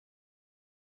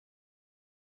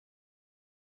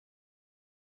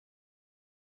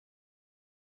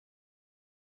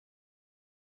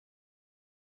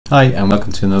Hi and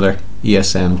welcome to another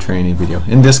ESM training video.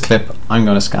 In this clip I'm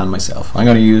going to scan myself. I'm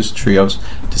going to use TRIOS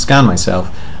to scan myself,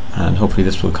 and hopefully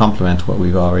this will complement what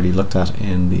we've already looked at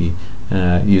in the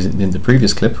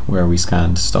previous clip where we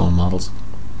scanned stone models.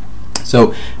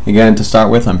 So again, to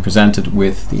start with, I'm presented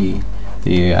with the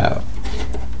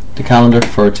calendar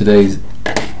for today's.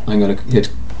 I'm going to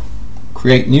hit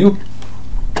create new.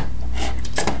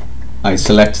 I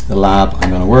select the lab I'm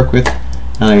going to work with,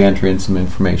 and I enter in some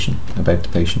information about the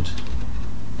patient,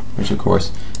 which of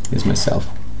course is myself.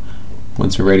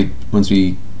 Once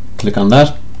we click on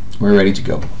that, we're ready to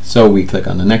go. So we click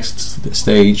on the next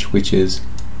stage, which is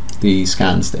the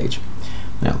scan stage.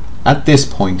 Now at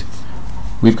this point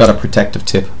we've got a protective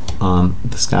tip on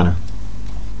the scanner.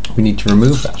 We need to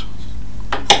remove that,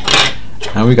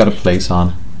 and we've got to place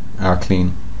on our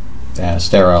clean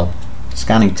sterile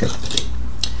scanning tip.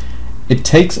 It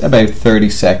takes about 30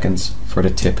 seconds for the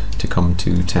tip to come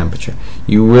to temperature.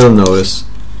 You will notice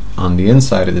on the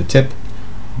inside of the tip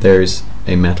there's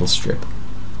a metal strip.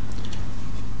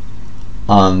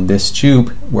 On this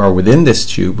tube, or within this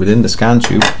tube, within the scan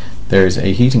tube, there's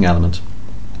a heating element,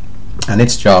 and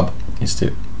its job is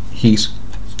to heat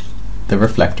the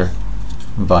reflector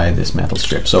via this metal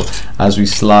strip. So as we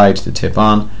slide the tip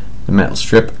on, the metal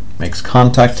strip makes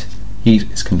contact,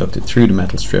 heat is conducted through the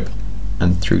metal strip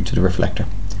and through to the reflector.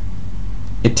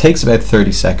 It takes about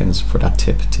 30 seconds for that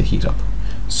tip to heat up.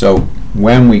 So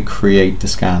when we create the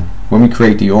scan, when we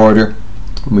create the order,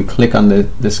 when we click on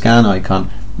the scan icon,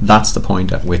 that's the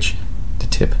point at which the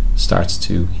tip starts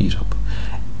to heat up.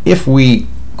 If we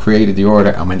created the order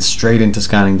and went straight into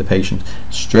scanning the patient,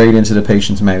 straight into the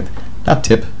patient's mouth, that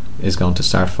tip is going to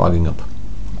start fogging up.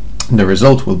 And the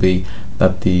result will be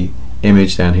that the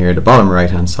image down here, the bottom right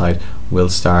hand side, will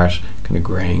start kind of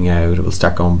graying out, it will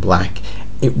start going black.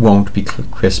 It won't be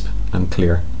crisp and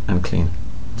clear and clean.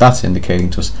 That's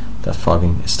indicating to us that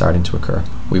fogging is starting to occur.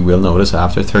 We will notice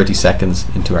after 30 seconds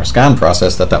into our scan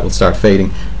process that will start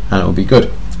fading, and it will be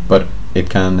good, but it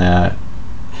can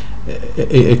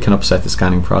upset the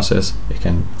scanning process. It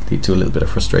can lead to a little bit of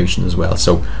frustration as well.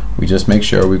 So we just make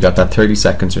sure we've got that 30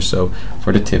 seconds or so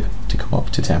for the tip to come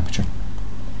up to temperature.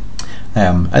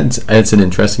 And it's an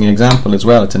interesting example as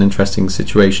well. It's an interesting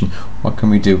situation. What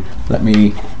can we do? Let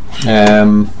me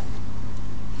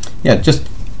just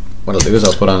what I'll do is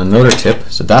I'll put on another tip.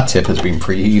 So that tip has been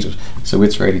preheated, so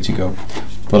it's ready to go,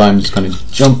 but I'm just going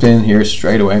to jump in here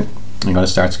straight away. I'm going to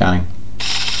start scanning.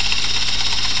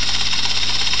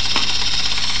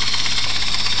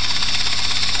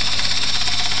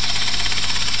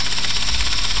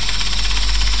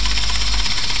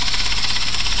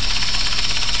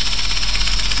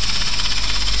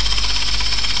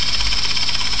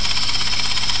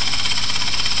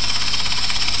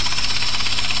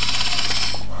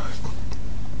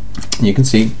 You can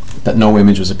see that no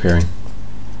image was appearing.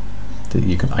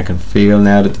 I can feel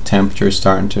now that the temperature is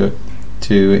starting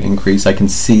to increase. I can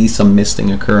see some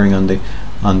misting occurring on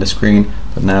the screen,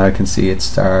 but now I can see it's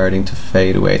starting to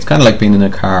fade away. It's kind of like being in a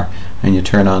car and you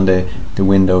turn on the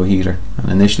window heater,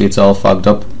 and initially it's all fogged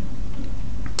up,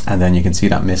 and then you can see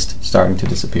that mist starting to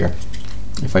disappear.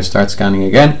 If I start scanning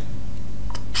again,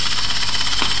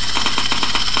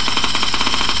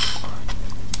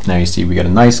 now you see we get a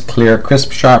nice, clear,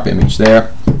 crisp, sharp image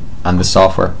there, and the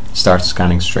software starts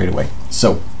scanning straight away.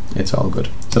 So it's all good.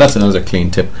 So that's another clean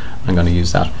tip. I'm going to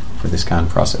use that for the scan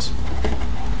process.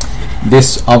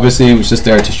 This obviously was just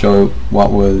there to show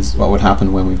what would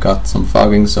happen when we've got some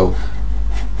fogging. So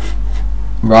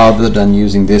rather than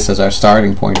using this as our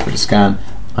starting point for the scan,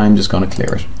 I'm just going to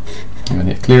clear it. I'm going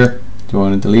to hit clear. Do I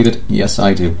want to delete it? Yes,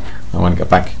 I do. I want to get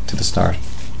back to the start.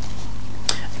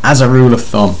 As a rule of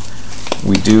thumb,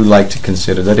 we do like to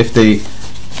consider that if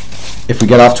we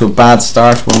get off to a bad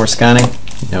start when we're scanning,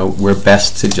 we're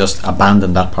best to just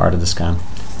abandon that part of the scan.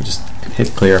 We just hit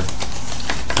clear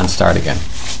and start again.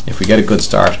 If we get a good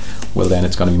start, well, then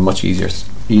it's going to be much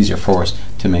easier for us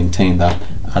to maintain that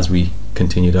as we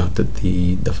continue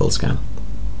the full scan.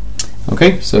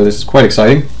 Okay, so this is quite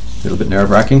exciting, a little bit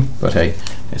nerve-wracking, but hey,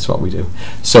 it's what we do.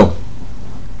 So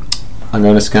I'm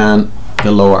going to scan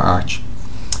the lower arch.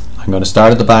 I'm going to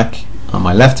start at the back. On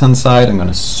my left hand side, I'm going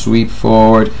to sweep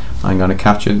forward. I'm going to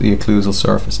capture the occlusal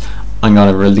surface. I'm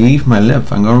going to relieve my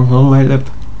lip. I'm going to pull my lip.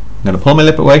 I'm going to pull my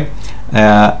lip away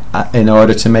in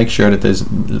order to make sure that there's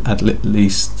at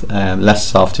least less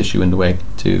soft tissue in the way,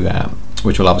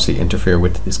 which will obviously interfere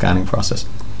with the scanning process.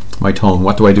 My tongue.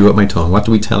 What do I do with my tongue? What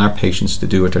do we tell our patients to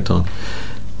do with their tongue?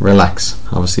 Relax.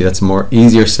 Obviously, that's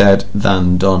easier said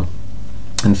than done.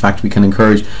 In fact, we can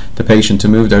encourage the patient to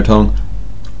move their tongue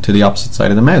to the opposite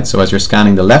side of the mouth. So as you're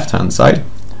scanning the left hand side,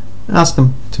 ask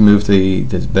them to move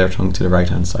their tongue to the right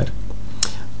hand side.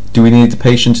 Do we need the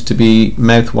patient to be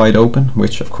mouth wide open,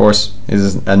 which of course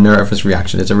is a nervous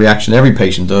reaction. It's a reaction every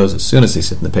patient does as soon as they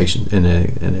sit in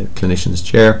a clinician's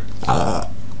chair,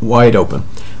 wide open.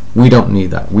 We don't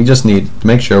need that. We just need to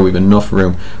make sure we have enough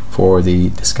room for the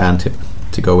scan tip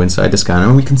to go inside the scanner,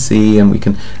 and we can see and we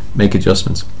can make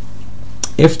adjustments.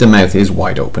 If the mouth is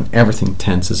wide open, everything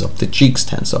tenses up. The cheeks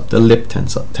tense up, the lip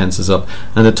tenses up,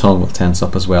 and the tongue will tense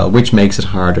up as well, which makes it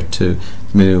harder to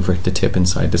maneuver the tip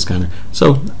inside the scanner.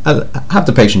 So have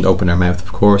the patient open their mouth,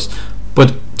 of course,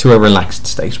 but to a relaxed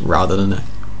state rather than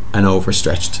an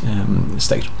overstretched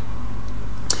state.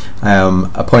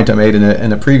 A point I made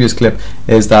in a previous clip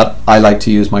is that I like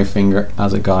to use my finger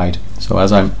as a guide. So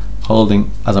as I'm holding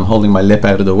my lip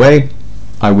out of the way,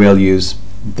 I will use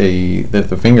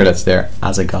the finger that's there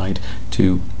as a guide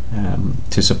to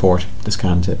support the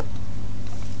scan tip.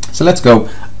 So let's go.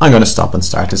 I'm going to stop and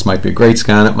start. This might be a great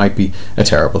scan, it might be a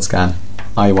terrible scan.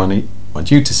 I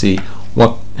want you to see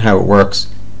how it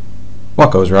works,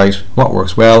 what goes right, what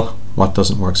works well, what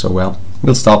doesn't work so well.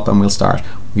 We'll stop and we'll start.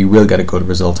 We will get a good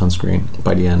result on screen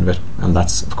by the end of it, and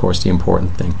that's of course the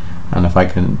important thing. And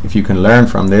if you can learn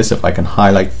from this, if I can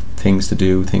highlight things to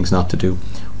do, things not to do,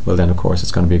 well then of course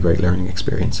it's going to be a great learning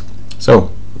experience.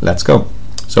 So let's go.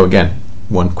 So again,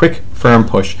 one quick firm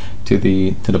push to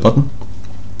the button.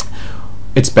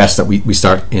 It's best that we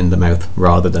start in the mouth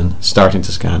rather than starting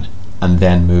to scan and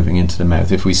then moving into the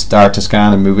mouth. If we start to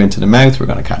scan and move into the mouth, we're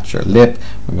going to capture lip,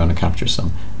 we're going to capture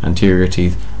some anterior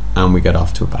teeth, and we get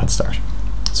off to a bad start.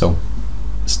 So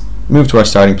move to our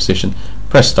starting position,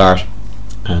 press start,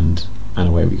 and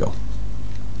away we go.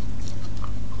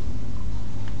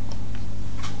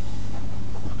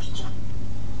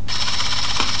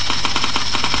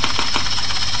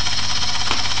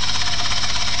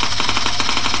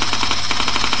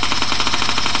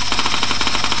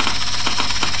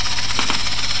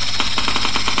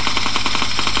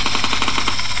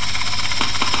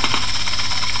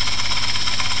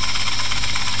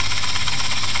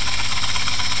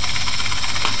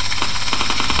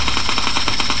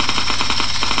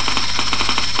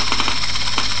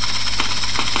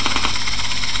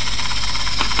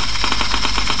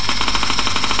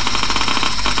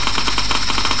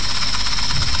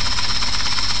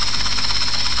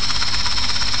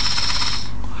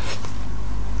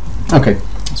 Okay,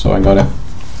 so I'm gonna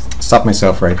stop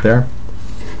myself right there.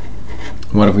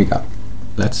 What have we got?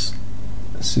 Let's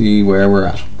see where we're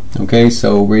at. Okay,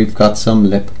 so we've got some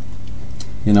lip,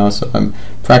 so I'm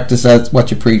practice as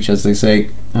what you preach, as they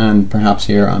say, and perhaps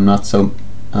here I'm not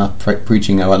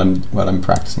preaching what I'm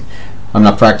practicing. I'm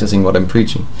not practicing what I'm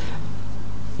preaching.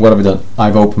 What have I done?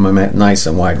 I've opened my mouth nice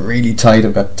and wide, really tight.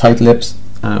 I've got tight lips.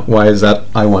 Why is that?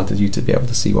 I wanted you to be able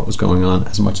to see what was going on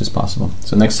as much as possible.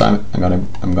 So next time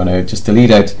I'm gonna just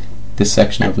delete out this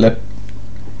section of lip,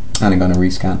 and I'm gonna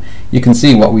rescan. You can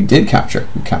see what we did capture.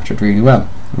 We captured really well.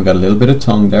 We got a little bit of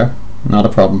tongue there, not a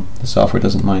problem. The software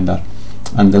doesn't mind that,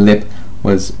 and the lip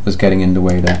was getting in the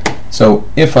way there. So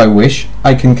if I wish,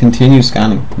 I can continue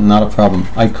scanning, not a problem.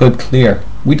 I could clear.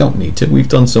 We don't need to. We've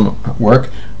done some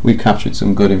work. We've captured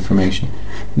some good information.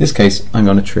 In this case, I'm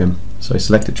going to trim. So I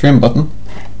select the trim button,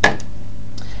 and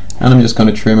I'm just going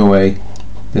to trim away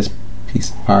this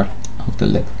part of the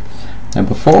lip. Now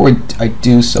before I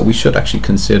do so, we should actually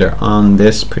consider on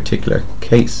this particular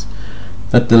case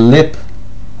that the lip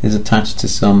is attached to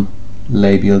some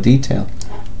labial detail,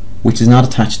 which is not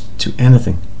attached to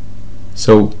anything.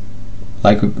 So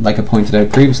like I pointed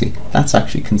out previously, that's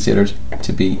actually considered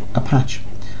to be a patch.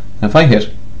 Now if I hit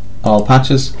all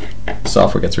patches, the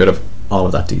software gets rid of all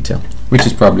of that detail, which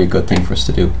is probably a good thing for us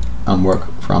to do and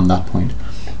work from that point.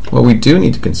 What we do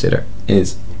need to consider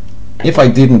is if I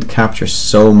didn't capture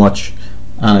so much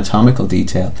anatomical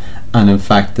detail, and in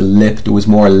fact there was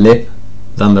more lip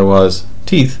than there was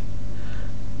teeth,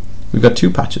 we've got two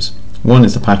patches. One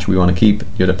is the patch we want to keep,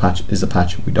 the other patch is the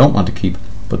patch we don't want to keep,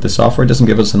 but the software doesn't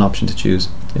give us an option to choose.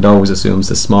 It always assumes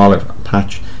the smaller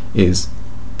patch is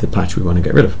the patch we want to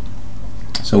get rid of.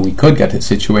 So we could get a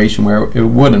situation where it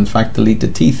would in fact delete the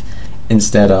teeth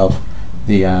instead of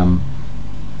the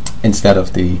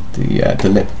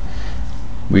lip.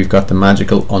 We've got the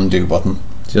magical undo button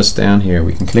just down here.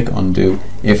 We can click undo.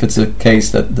 If it's a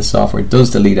case that the software does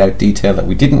delete out detail that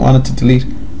we didn't want it to delete,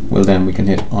 well then we can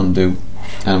hit undo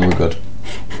and we're good.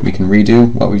 We can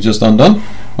redo what we've just undone,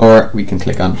 or we can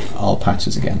click on all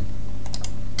patches again.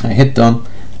 I hit done,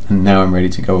 and now I'm ready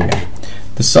to go again.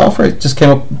 The software just came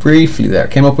up briefly there,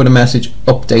 came up with a message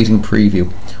updating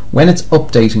preview. When it's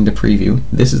updating the preview,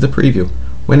 this is the preview.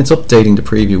 When it's updating the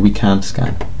preview, we can't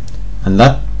scan, and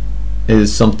that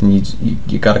is something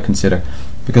you got to consider,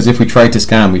 because if we try to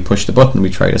scan, we push the button, we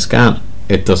try to scan,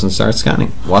 it doesn't start scanning.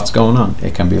 What's going on?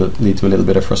 It can lead to a little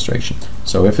bit of frustration.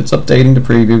 So if it's updating the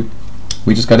preview,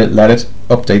 we just got to let it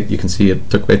update. You can see it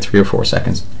took about 3 or 4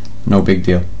 seconds. No big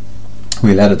deal.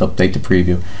 We let it update the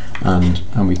preview,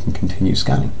 and we can continue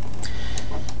scanning.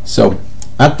 So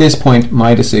at this point,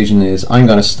 my decision is I'm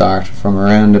going to start from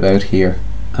around about here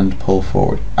and pull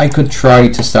forward. I could try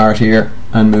to start here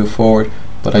and move forward,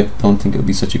 but I don't think it would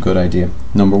be such a good idea.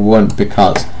 Number one,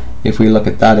 because if we look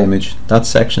at that image, that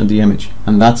section of the image,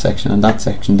 and that section and that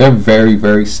section, they're very,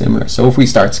 very similar. So if we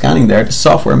start scanning there, the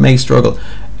software may struggle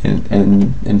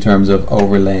in terms of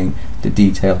overlaying the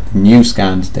detail, the new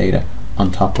scanned data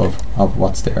on top of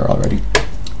what's there already.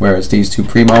 Whereas these two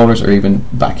premolars, or even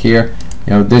back here,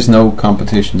 you know, there's no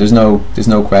competition, there's no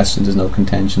question, there's no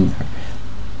contention there.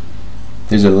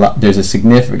 There's a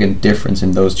significant difference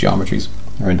in those geometries,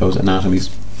 or in those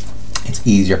anatomies. It's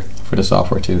easier for the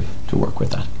software to work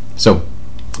with that. So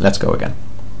let's go again.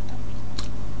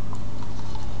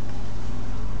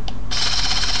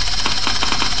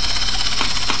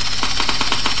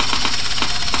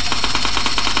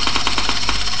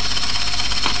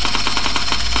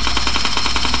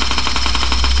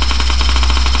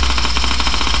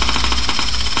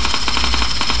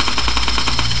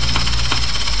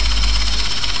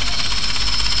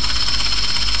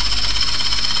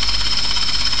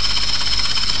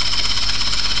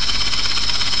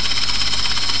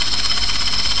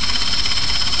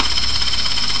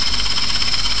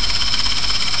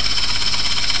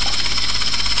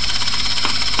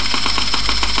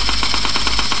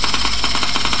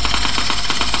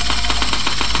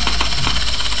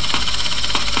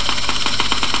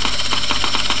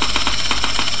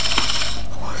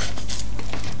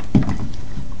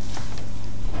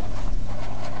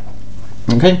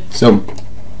 Okay, so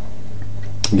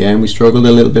again we struggled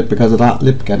a little bit because of that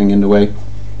lip getting in the way,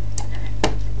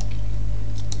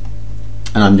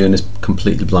 and I'm doing this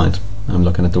completely blind. I'm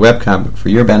looking at the webcam for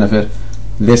your benefit.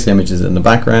 This image is in the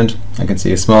background. I can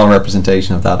see a small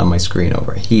representation of that on my screen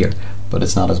over here, but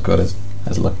it's not as good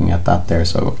as looking at that there,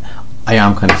 so I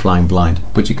am kind of flying blind.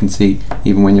 But you can see,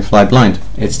 even when you fly blind,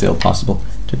 it's still possible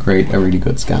to create a really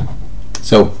good scan.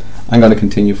 So I'm going to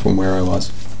continue from where I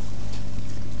was.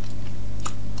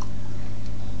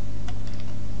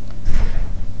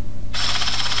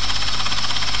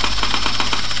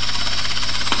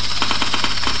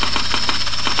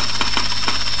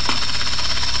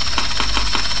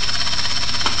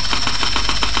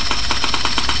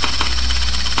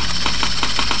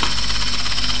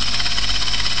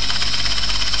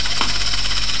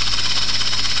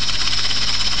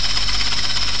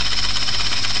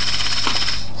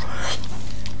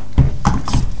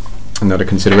 Another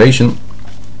consideration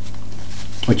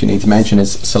which you need to mention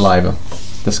is saliva.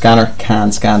 The scanner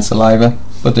can scan saliva,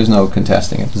 but there's no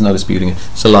contesting it, there's no disputing it.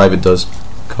 Saliva does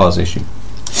cause issue.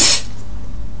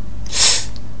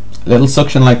 Little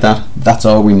suction like that, that's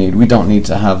all we need. We don't need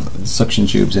to have suction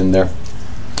tubes in there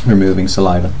removing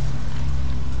saliva.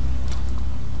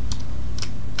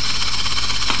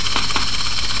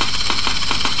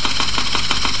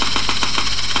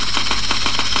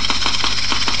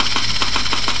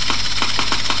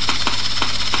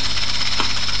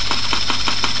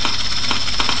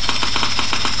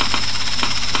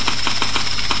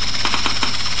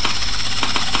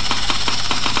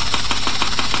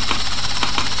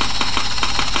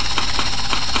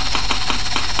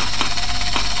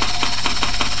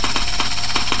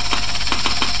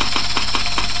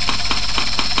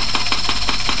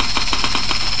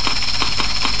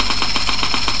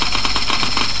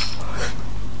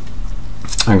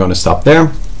 I'm going to stop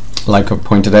there. Like I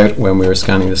pointed out when we were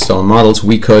scanning the stone models,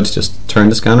 we could just turn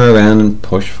the scanner around and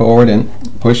push forward in,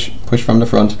 push from the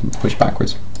front, and push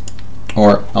backwards.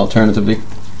 Or alternatively,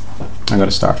 I'm going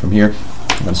to start from here.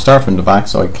 I'm going to start from the back,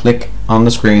 so I click on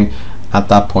the screen. At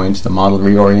that point, the model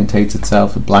reorientates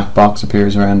itself. A black box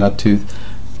appears around that tooth.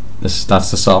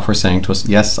 That's the software saying to us,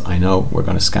 yes, I know, we're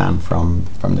going to scan from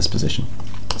this position.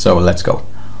 So let's go.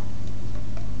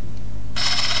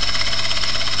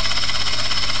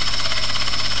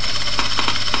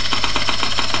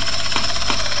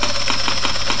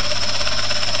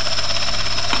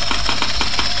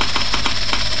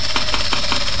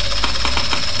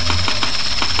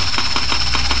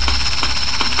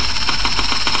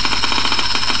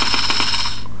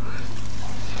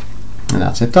 And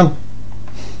that's it done.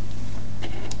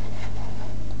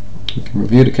 We can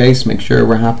review the case, make sure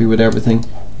we're happy with everything.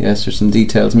 Yes, there's some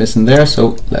details missing there,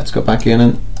 so let's go back in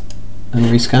and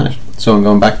rescan it. So I'm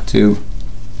going back to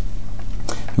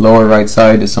lower right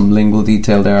side. There's some lingual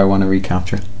detail there I want to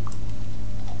recapture.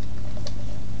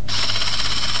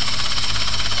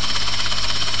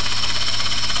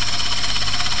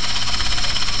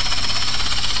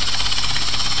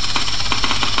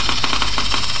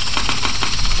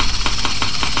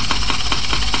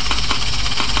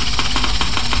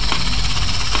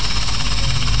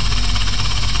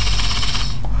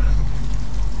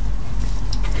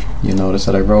 notice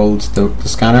that I rolled the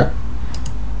scanner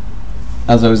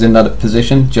as I was in that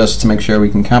position, just to make sure we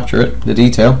can capture it, the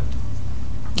detail.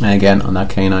 And again, on that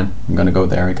canine, I'm going to go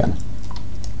there again.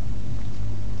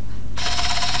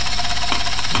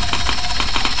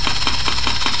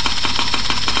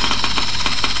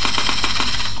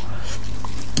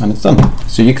 And it's done.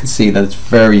 So you can see that it's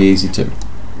very easy to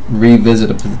revisit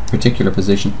a particular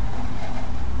position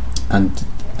and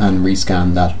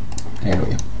rescan that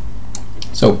area.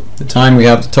 So the time we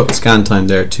have, the total scan time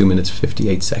there, 2 minutes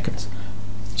 58 seconds,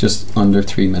 just under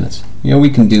 3 minutes. You know, we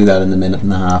can do that in a minute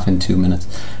and a half, in 2 minutes,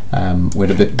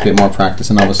 with a bit more practice.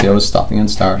 And obviously I was stopping and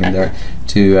starting there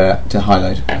to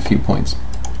highlight a few points.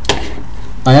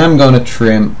 I am going to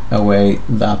trim away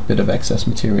that bit of excess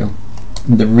material.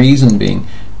 The reason being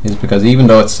is because even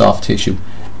though it's soft tissue,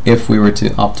 if we were to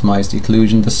optimize the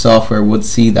occlusion, the software would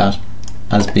see that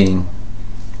as being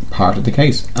part of the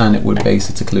case, and it would base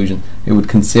its occlusion. It would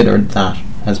consider that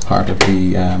as part of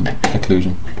the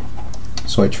occlusion.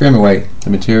 So I trim away the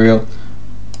material,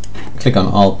 click on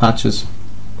all patches,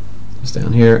 just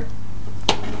down here,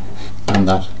 and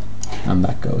that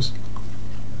goes,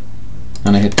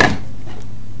 and I hit done.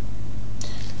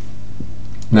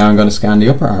 Now I'm going to scan the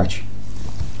upper arch.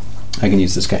 I can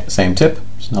use the same tip,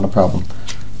 it's not a problem.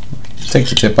 Take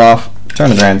the tip off,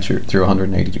 turn it around through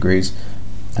 180 degrees,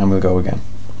 and we'll go again.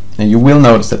 Now you will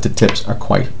notice that the tips are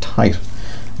quite tight.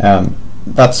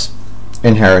 That's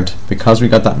inherent because we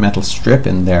got that metal strip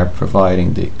in there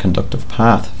providing the conductive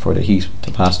path for the heat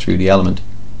to pass through the element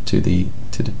to the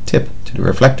tip, to the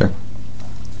reflector.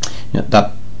 You know,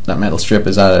 that metal strip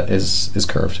is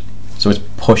curved, so it's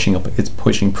pushing up, it's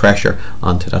pushing pressure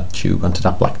onto that tube, onto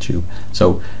that black tube.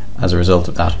 So as a result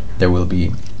of that, there will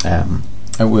be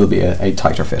a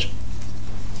tighter fit.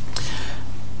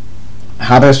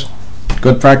 Habit,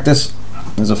 good practice.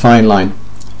 There's a fine line.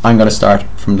 I'm going to start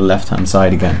from the left hand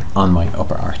side again on my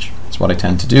upper arch. That's what I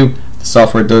tend to do. The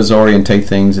software does orientate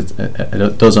things,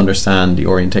 it does understand the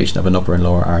orientation of an upper and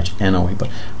lower arch anyway, but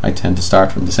I tend to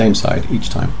start from the same side each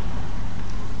time.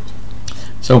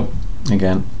 So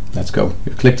again, let's go.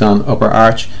 We've clicked on upper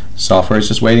arch. Software is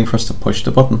just waiting for us to push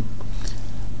the button.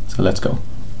 So let's go.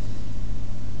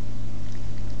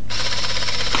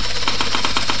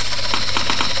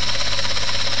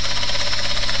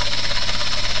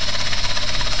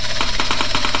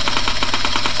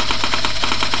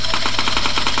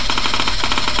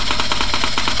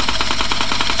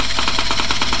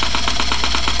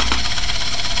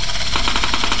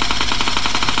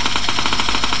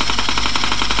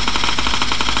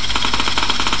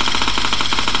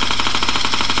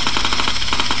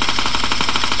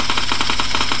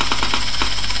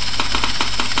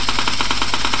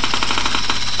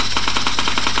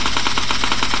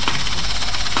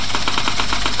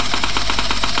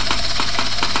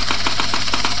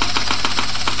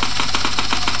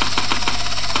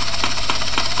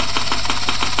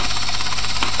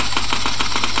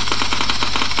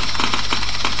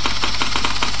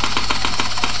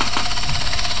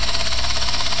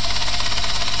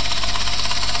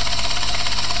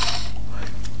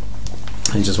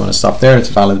 I just want to stop there, it's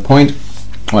a valid point.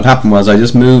 What happened was I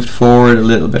just moved forward a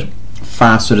little bit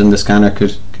faster than the scanner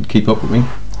could keep up with me.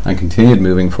 I continued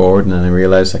moving forward, and then I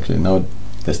realized actually no,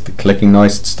 the clicking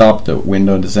noise stopped, the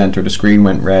window in the center of the screen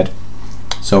went red.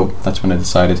 So that's when I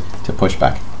decided to push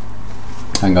back.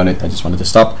 I just wanted to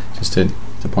stop just to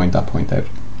point that point out.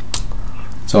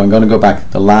 So I'm going to go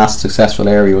back. The last successful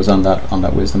area was on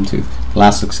that wisdom tooth. The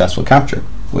last successful capture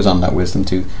was on that wisdom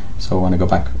tooth. So I want to go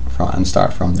back and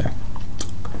start from there.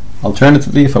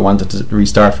 Alternatively, if I wanted to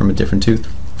restart from a different tooth,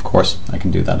 of course I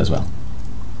can do that as well.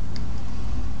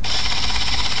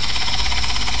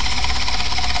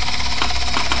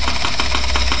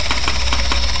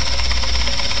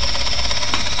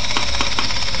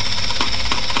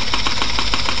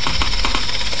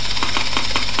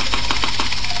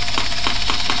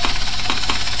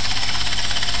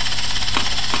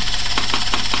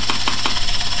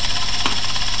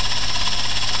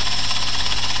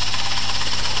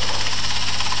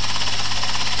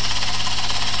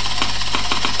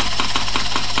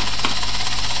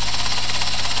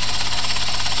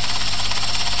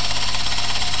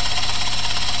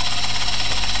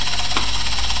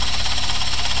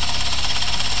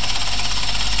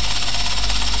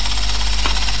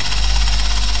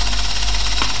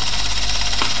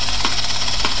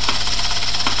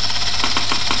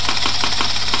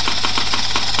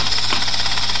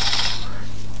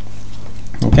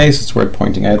 Okay, so it's worth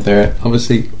pointing out there,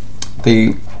 obviously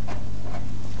the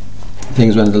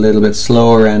things went a little bit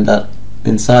slower and that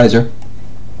incisor,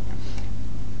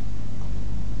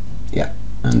 yeah,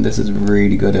 and and this is a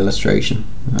really good illustration,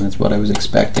 and it's what I was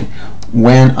expecting.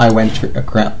 When I went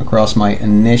across my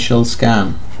initial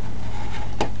scan,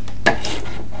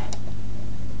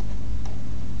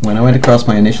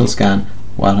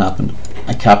 what happened?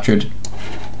 I captured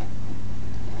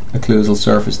occlusal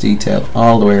surface detail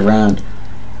all the way around,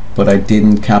 but I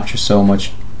didn't capture so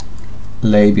much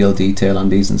labial detail on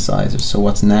these incisors. So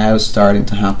what's now starting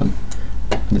to happen,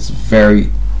 and this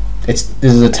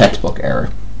is a textbook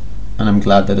error, and I'm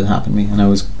glad that it happened to me, and I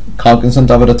was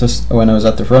cognizant of it when I was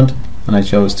at the front, and I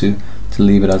chose to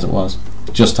leave it as it was,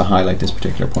 just to highlight this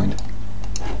particular point.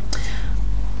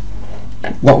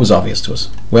 What was obvious to us?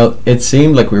 Well, it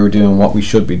seemed like we were doing what we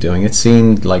should be doing. It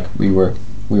seemed like we were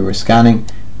scanning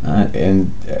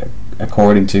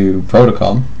according to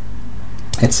protocol.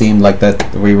 It seemed like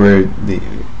that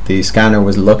the scanner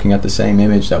was looking at the same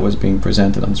image that was being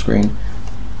presented on screen,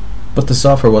 but the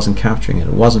software wasn't capturing it.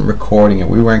 It wasn't recording it.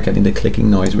 We weren't getting the clicking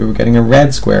noise. We were getting a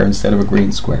red square instead of a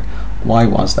green square. Why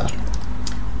was that?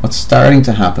 What's starting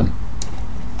to happen,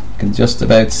 you can just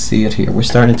about see it here, we're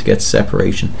starting to get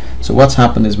separation. So what's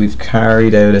happened is we've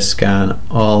carried out a scan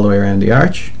all the way around the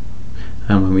arch,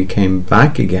 and when we came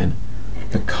back again,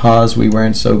 because we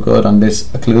weren't so good on this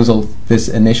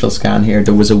initial scan here,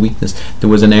 there was a weakness, there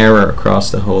was an error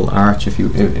across the whole arch, if you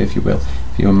will.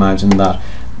 If you imagine that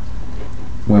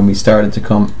when we started to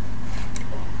come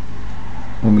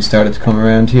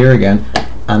around here again,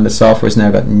 and the software's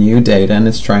now got new data, and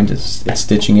it's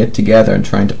stitching it together and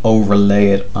trying to overlay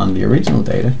it on the original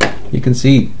data, you can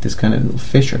see this kind of little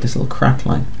fissure, this little crack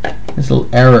line, this little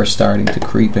error starting to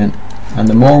creep in, and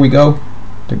the more we go,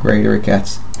 the greater it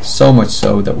gets. So much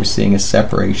so that we're seeing a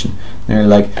separation, nearly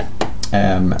like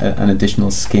an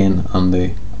additional skin on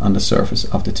the surface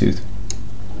of the tooth.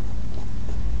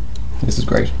 This is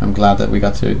great. I'm glad that we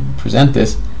got to present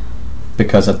this,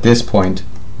 because at this point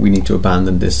we need to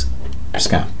abandon this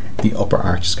scan, the upper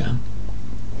arch scan.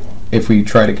 If we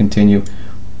try to continue,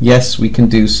 yes, we can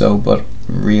do so, but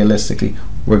realistically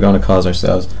we're going to cause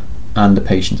ourselves and the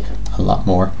patient a lot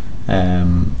more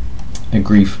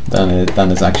grief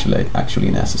than is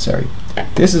actually necessary.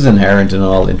 This is inherent in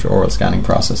all intraoral scanning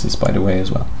processes, by the way,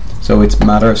 as well. So it's a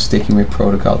matter of sticking with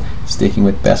protocol, sticking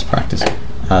with best practice,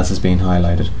 as has been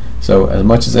highlighted. So as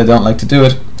much as I don't like to do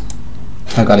it,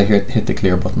 I've got to hit the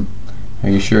clear button. Are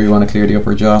you sure you want to clear the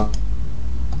upper jaw?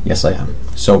 Yes, I am.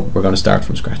 So we're going to start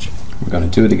from scratch. We're going to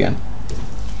do it again.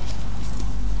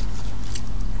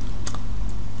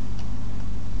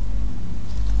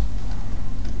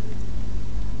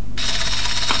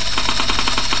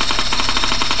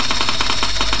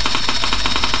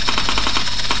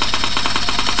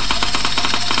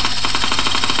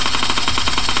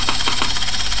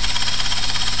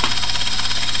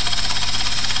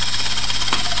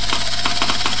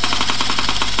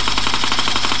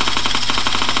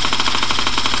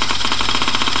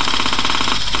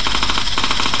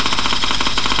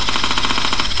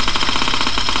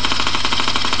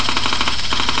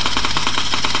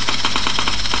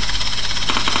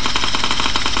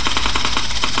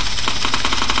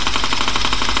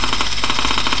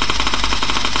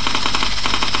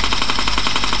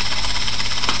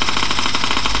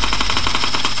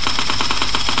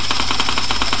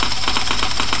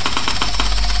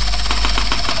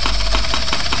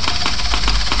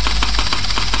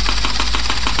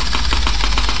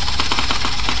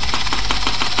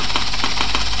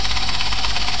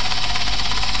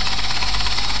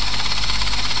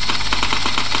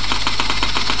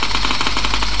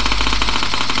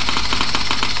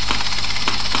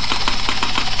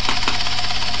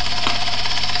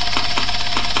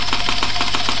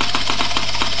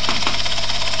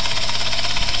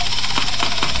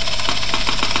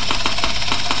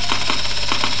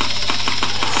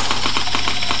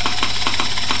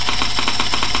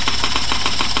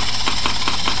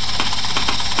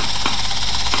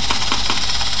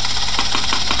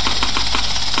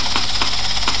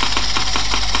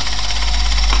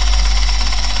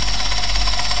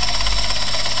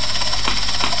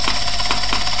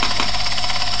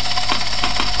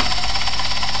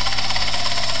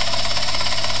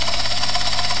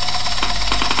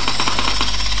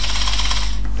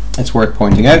 It's worth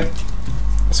pointing out.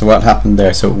 So what happened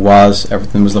there? So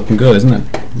everything was looking good, isn't it?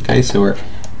 Okay, so we're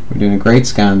doing a great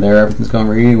scan there. Everything's going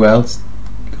really well. It's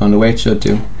going the way it should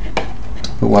do.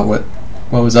 But what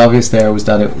was obvious there was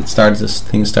that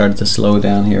things started to slow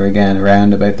down here again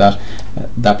around about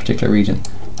that particular region.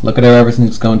 Look at how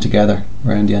everything's going together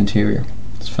around the anterior.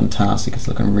 It's fantastic. It's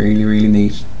looking really, really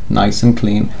neat, nice and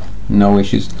clean, no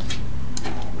issues.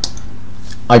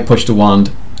 I pushed the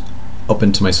wand up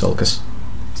into my sulcus.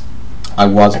 I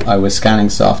was scanning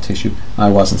soft tissue. I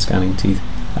wasn't scanning teeth.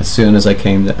 As soon as I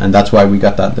came to, and that's why we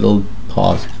got that little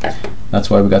pause. That's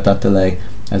why we got that delay.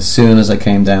 As soon as I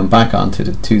came down back onto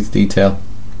the tooth detail,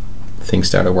 things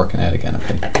started working out again.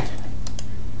 Okay.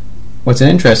 What's an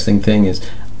interesting thing is,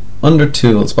 under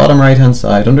tools, bottom right hand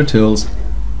side, under tools,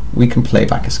 we can play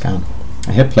back a scan.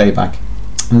 I hit playback,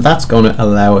 and that's going to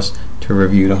allow us to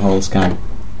review the whole scan.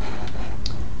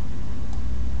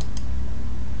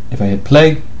 If I hit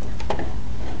play,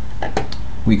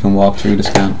 we can walk through the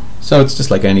scan. So it's just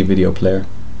like any video player.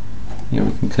 You know,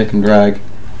 we can click and drag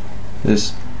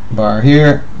this bar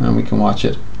here, and we can watch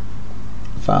it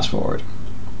fast forward.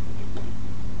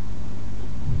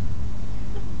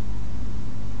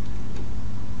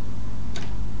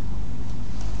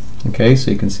 Okay,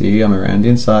 so you can see I'm around the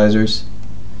incisors,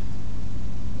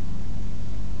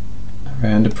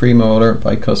 around the premolar,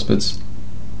 bicuspids,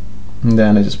 and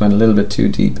then I just went a little bit too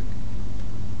deep.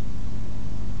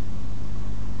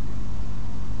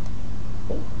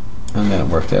 And then it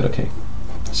worked out okay.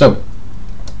 So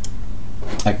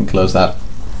I can close that.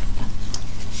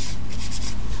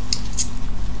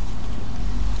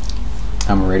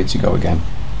 And we're ready to go again.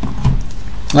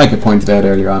 Like I pointed out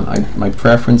earlier on, my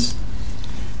preference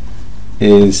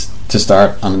is to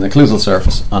start on an occlusal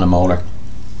surface on a molar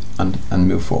and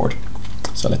move forward.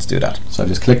 So let's do that. So I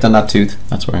just clicked on that tooth.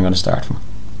 That's where I'm going to start from.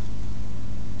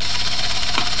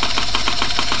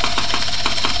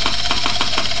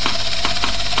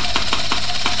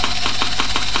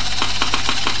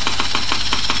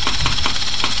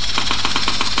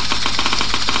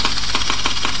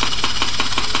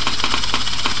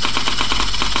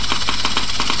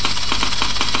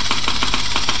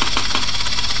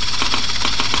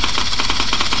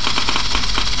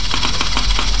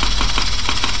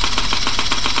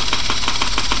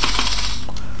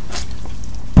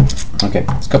 Okay,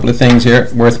 there's a couple of things here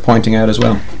worth pointing out as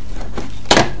well.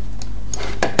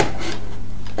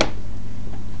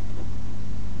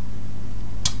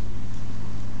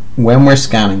 When we're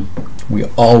scanning, we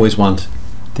always want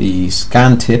the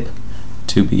scan tip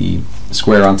to be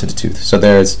square onto the tooth. So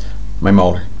there's my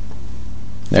molar.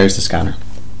 There's the scanner.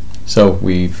 So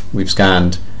we've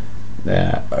scanned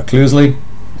occlusally,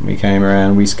 we came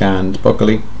around, we scanned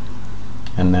buccally,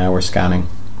 and now we're scanning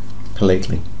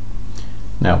palatally.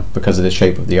 Now, because of the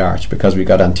shape of the arch, because we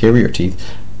got anterior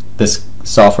teeth, this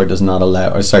software does not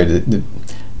allow, or sorry, the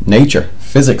nature,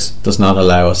 physics does not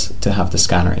allow us to have the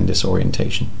scanner in this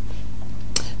orientation.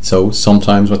 So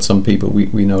sometimes what some people,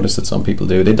 we notice that some people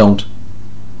do, they don't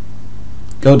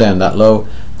go down that low,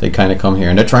 they kind of come here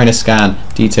and they're trying to scan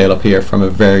detail up here from a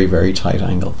very, very tight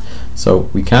angle.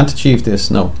 So we can't achieve this,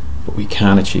 no, but we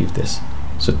can achieve this.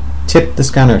 So tip the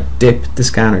scanner, dip the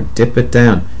scanner, dip it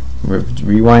down.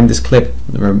 Rewind this clip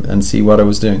and see what I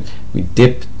was doing. We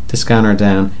dip the scanner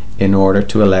down in order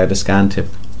to allow the scan tip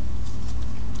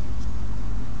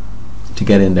to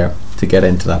get in there, to get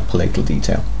into that palatal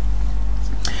detail.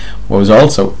 What was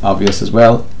also obvious as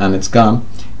well, and it's gone,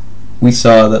 we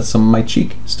saw that some of my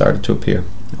cheek started to appear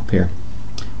up here.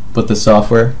 But the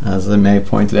software, as I may have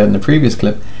pointed out in the previous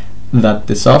clip, that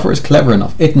the software is clever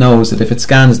enough. It knows that if it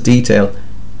scans detail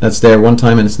that's there one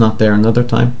time and it's not there another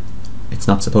time, it's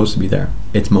not supposed to be there.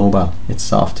 It's mobile, it's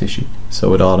soft tissue,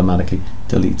 so it automatically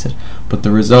deletes it. But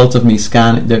the result of me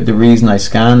scanning, the reason I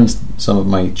scanned some of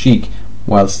my cheek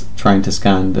whilst trying to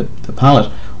scan the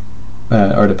palate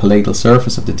or the palatal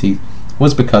surface of the teeth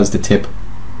was because the tip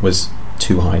was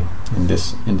too high in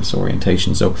this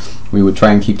orientation. So we would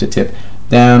try and keep the tip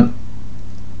down,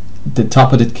 keep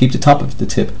the top of the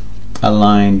tip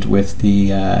aligned with the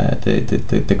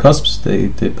cusps,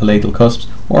 the palatal cusps,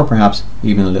 or perhaps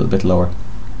even a little bit lower.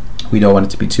 We don't want it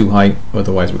to be too high,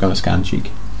 otherwise we're going to scan cheek.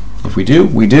 If we do,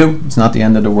 we do. It's not the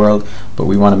end of the world, but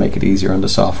we want to make it easier on the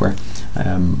software.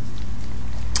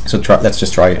 So let's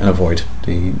just try and avoid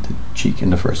the cheek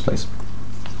in the first place.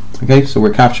 Okay, so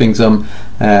we're capturing some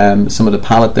of the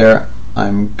palate there.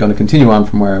 I'm going to continue on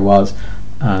from where I was,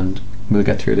 and we'll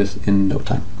get through this in no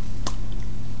time.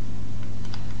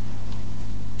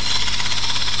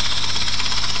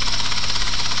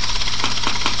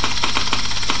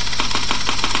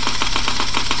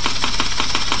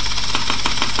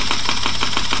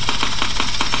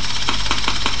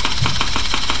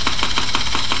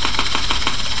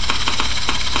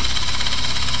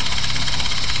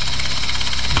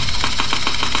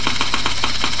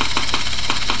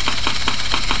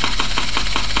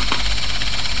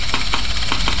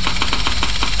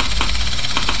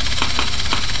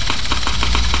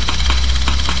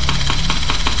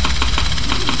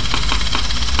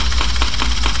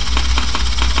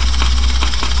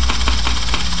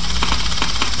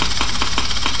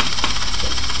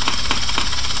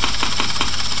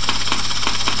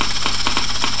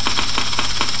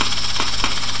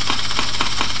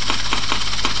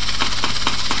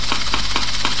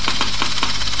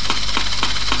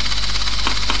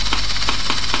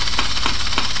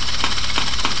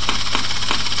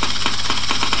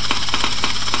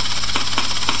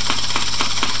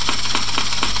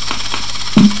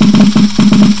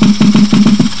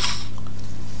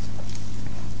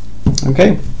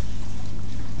 Okay,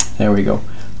 there we go.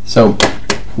 So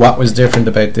what was different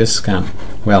about this scan?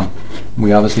 Well,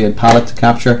 we obviously had palate to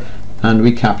capture, and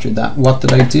we captured that. What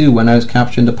did I do when I was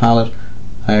capturing the palate?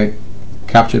 I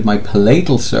captured my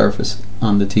palatal surface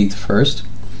on the teeth first,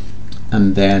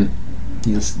 and then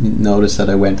you'll notice that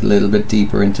I went a little bit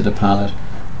deeper into the palate,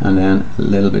 and then a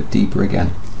little bit deeper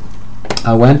again.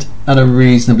 I went at a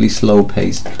reasonably slow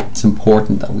pace. It's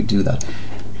important that we do that,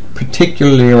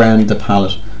 particularly around the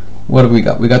palate. What have we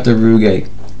got? We got the rugae,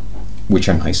 which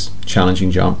are nice, challenging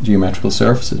geometrical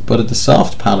surfaces, but at the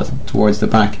soft palate towards the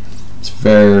back, it's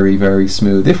very, very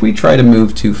smooth. If we try to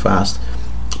move too fast,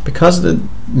 because of the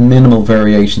minimal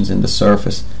variations in the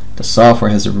surface, the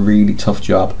software has a really tough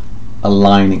job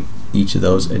aligning each of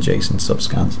those adjacent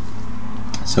subscans.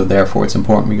 So therefore it's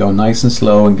important we go nice and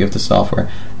slow and give the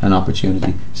software an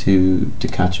opportunity to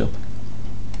catch up.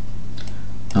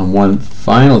 And one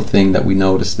final thing that we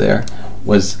noticed there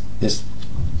was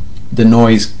the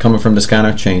noise coming from the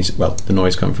scanner changed. Well, the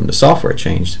noise coming from the software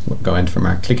changed. We're going from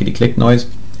our clickety-click noise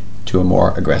to a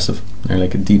more aggressive,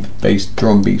 like a deep bass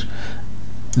drum beat.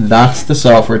 That's the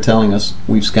software telling us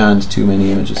we've scanned too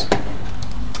many images.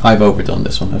 I've overdone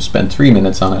this one. I've spent 3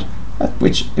 minutes on it,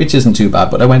 which isn't too bad,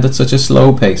 but I went at such a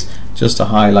slow pace just to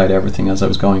highlight everything as I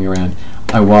was going around.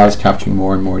 I was capturing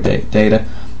more and more data,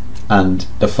 and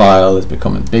the file is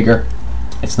becoming bigger.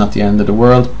 It's not the end of the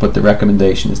world, but the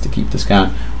recommendation is to keep the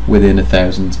scan within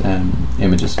 1,000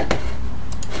 images.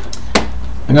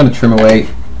 I'm going to trim away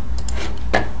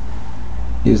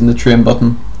using the trim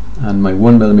button and my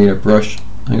 1mm brush.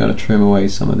 I'm going to trim away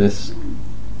some of this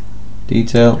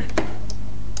detail.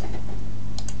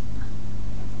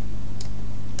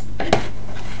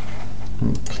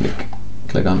 And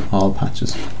click on all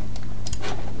patches.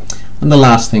 And the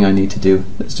last thing I need to do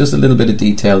is just a little bit of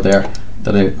detail there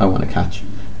that I want to catch.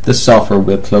 This software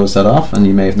will close that off, and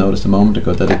you may have noticed a moment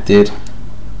ago that it did.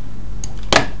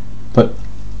 But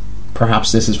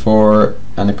perhaps this is for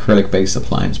an acrylic based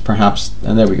appliance. Perhaps,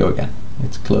 and there we go again,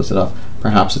 it's closed it off.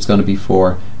 Perhaps it's going to be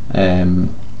for a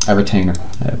retainer,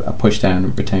 a push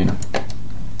down retainer.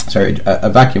 Sorry, a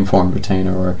vacuum formed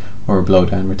retainer or a blow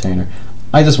down retainer.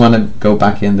 I just want to go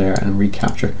back in there and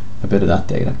recapture a bit of that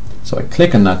data. So I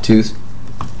click on that tooth.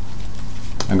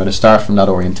 I'm going to start from that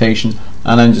orientation,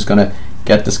 and I'm just going to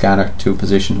get the scanner to a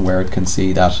position where it can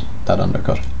see that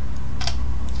undercut.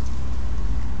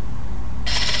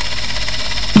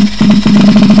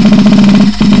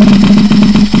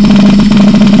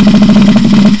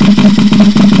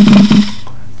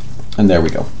 And there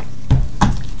we go.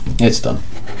 It's done.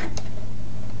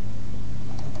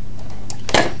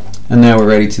 And now we're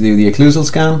ready to do the occlusal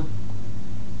scan.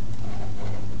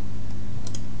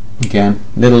 Again,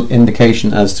 little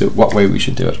indication as to what way we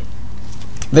should do it.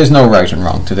 There's no right and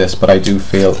wrong to this, but I do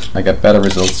feel I get better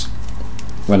results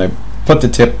when I put the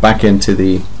tip back into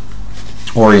the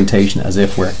orientation as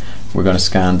if we're going to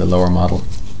scan the lower model.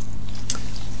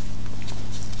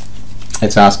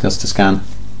 It's asking us to scan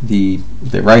the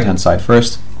right hand side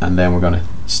first, and then we're going to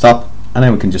stop, and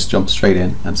then we can just jump straight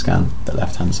in and scan the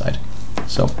left hand side.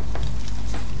 So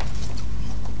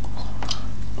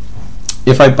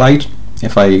if I bite,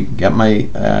 if I get my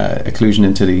occlusion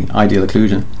into the ideal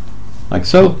occlusion like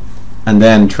so, and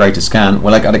then try to scan,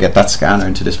 well, I got to get that scanner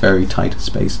into this very tight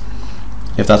space.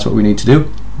 If that's what we need to do,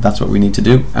 that's what we need to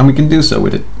do, and we can do so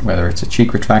with it, whether it's a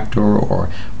cheek retractor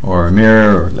or a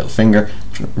mirror or a little finger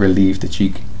to relieve the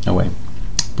cheek away.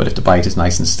 But if the bite is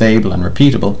nice and stable and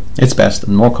repeatable, it's best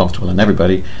and more comfortable in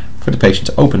everybody for the patient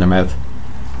to open their mouth,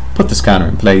 put the scanner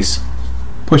in place,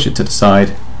 push it to the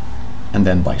side, and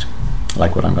then bite,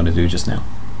 like what I'm going to do just now.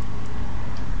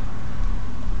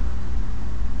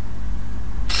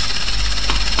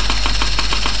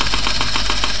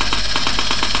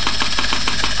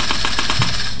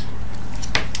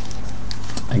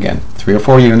 Again, 3 or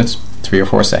 4 units, 3 or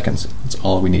 4 seconds. That's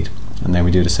all we need. And then we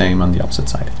do the same on the opposite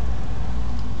side.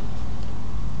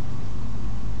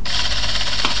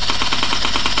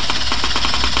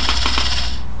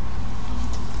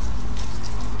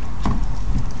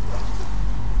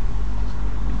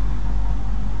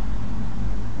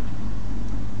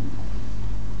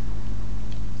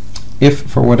 If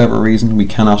for whatever reason we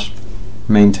cannot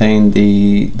maintain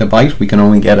the bite, we can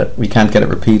only get it, we can't get it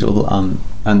repeatable on,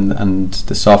 and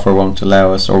the software won't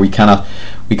allow us, or we cannot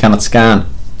scan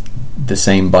the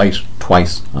same bite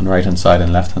twice on the right hand side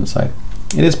and left hand side.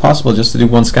 It is possible just to do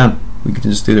one scan. We can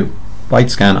just do the bite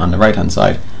scan on the right hand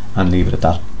side and leave it at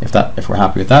that. If we're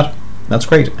happy with that, that's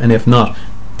great, and if not,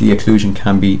 the occlusion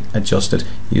can be adjusted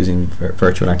using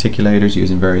virtual articulators,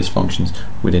 using various functions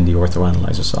within the Ortho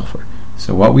Analyzer software.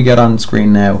 So what we get on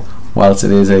screen now whilst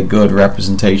it is a good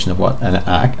representation of what,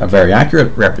 a very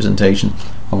accurate representation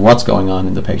of what's going on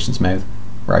in the patient's mouth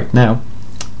right now,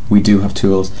 we do have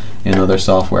tools in other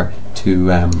software to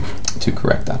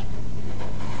correct that.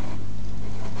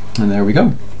 And there we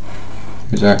go.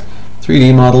 Here's our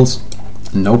 3D models.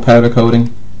 No powder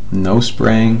coating, no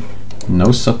spraying,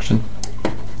 no suction.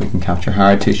 We can capture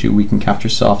hard tissue, we can capture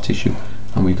soft tissue,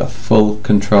 and we've got full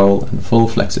control and full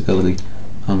flexibility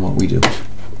on what we do.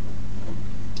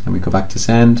 And we go back to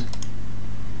send,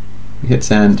 we hit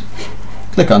send,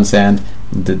 click on send,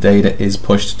 the data is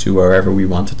pushed to wherever we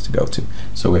want it to go to.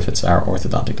 So if it's our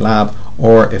orthodontic lab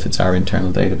or if it's our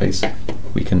internal database,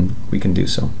 we can do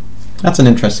so. That's an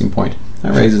interesting point.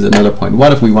 That raises another point.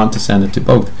 What if we want to send it to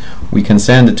both? We can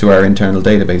send it to our internal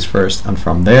database first and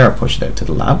from there push it out to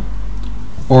the lab.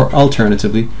 Or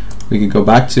alternatively, we could go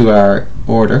back to our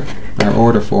order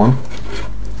form,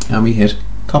 and we hit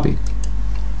copy.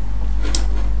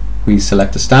 We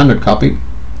select a standard copy,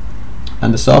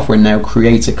 and the software now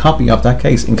creates a copy of that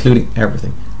case, including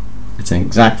everything. It's an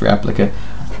exact replica,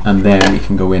 and then we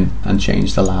can go in and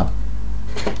change the lab.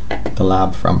 The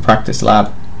lab from practice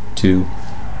lab to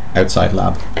outside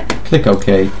lab. Click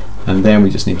OK, and then we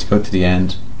just need to go to the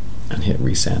end and hit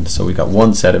resend. So we got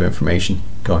one set of information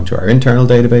going to our internal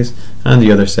database and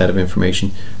the other set of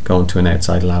information going to an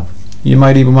outside lab. You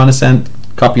might even want to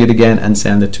copy it again and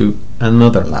send it to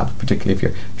another lab, particularly if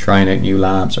you're trying out new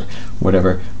labs or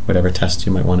whatever tests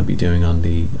you might want to be doing on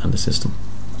the system.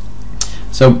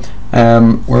 So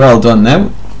we're all done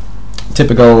now.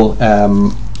 Typical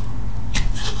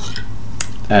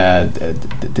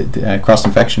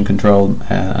cross-infection control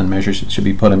and measures should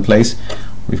be put in place.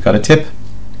 We've got a tip.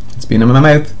 It's been in my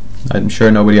mouth. I'm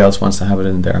sure nobody else wants to have it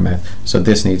in their mouth, so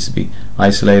this needs to be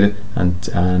isolated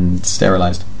and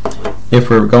sterilized. If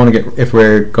we're going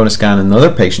to scan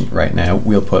another patient right now,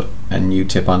 we'll put a new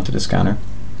tip onto the scanner.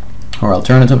 Or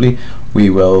alternatively,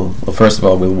 first of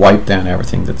all, we'll wipe down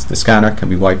everything. The scanner can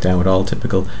be wiped down with all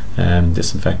typical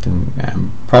disinfecting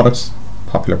products,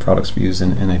 popular products we use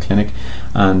in a clinic,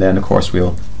 and then of course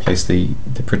we'll place the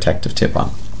protective tip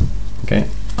on. Okay,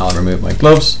 I'll remove my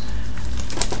gloves,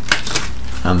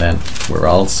 and then we're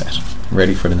all set,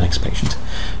 ready for the next patient.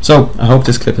 So I hope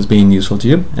this clip has been useful to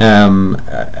you.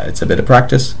 It's a bit of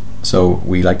practice. So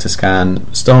we like to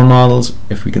scan stone models.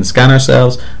 If we can scan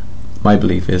ourselves, my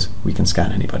belief is we can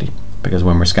scan anybody, because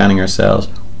when we're scanning ourselves,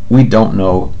 we don't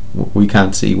know, we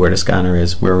can't see where the scanner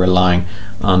is. We're relying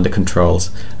on the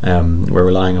controls. We're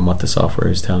relying on what the software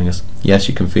is telling us. Yes,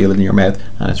 you can feel it in your mouth,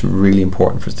 and it's really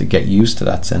important for us to get used to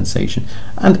that sensation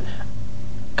and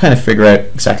kind of figure out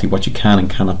exactly what you can and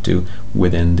cannot do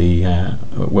within the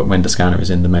when the scanner is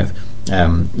in the mouth.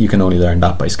 You can only learn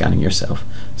that by scanning yourself.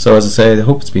 So as I say, I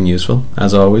hope it's been useful.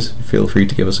 As always, feel free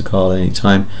to give us a call at any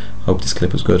time. Hope this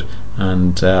clip was good,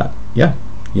 and yeah,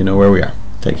 you know where we are.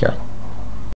 Take care.